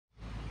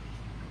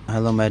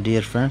Hello my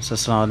dear friends,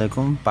 Assalamu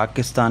alaikum.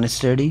 Pakistan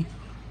study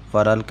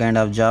for all kind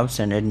of jobs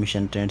and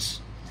admission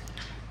trends.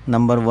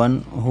 Number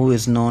 1, who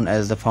is known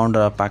as the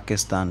founder of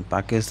Pakistan?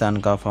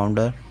 Pakistan का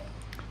founder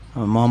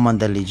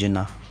Muhammad Ali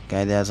Jinnah,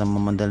 कायदे आज़म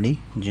Muhammad Ali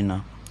Jinnah.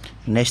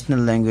 National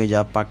language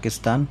of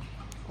Pakistan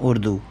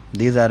Urdu.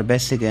 These are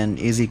basic and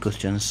easy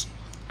questions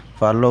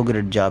for low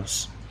grade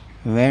jobs.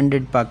 When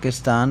did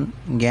Pakistan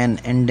gain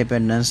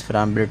independence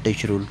from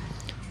British rule?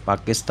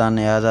 Pakistan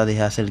ने आज़ादी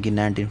हासिल की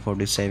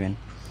 1947.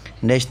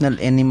 National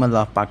animal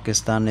of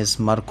Pakistan is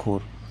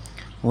Markhor.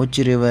 Which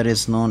river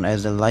is known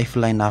as the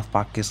lifeline of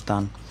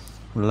Pakistan?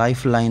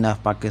 Lifeline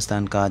of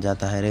Pakistan कहा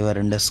जाता है river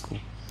Indus को.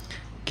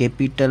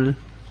 Capital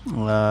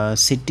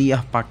city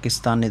of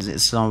Pakistan is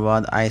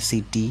Islamabad,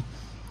 ICT.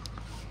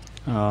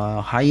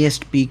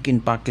 Highest peak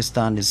in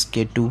Pakistan is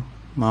K2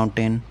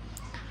 mountain.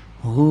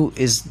 Who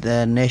is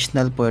the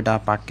national poet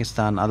of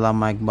Pakistan?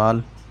 Allama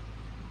Iqbal.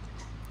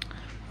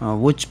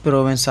 Which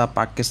province of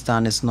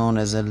Pakistan is known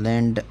as a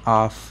land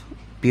of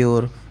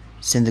pure?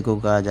 Sindh को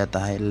कहा जाता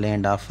है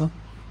land of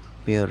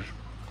pure.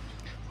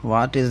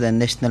 What is the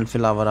national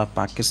flower of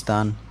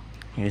Pakistan?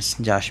 It's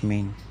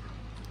jasmine.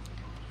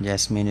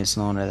 Jasmine is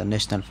known as the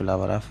national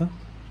flower of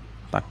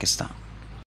Pakistan.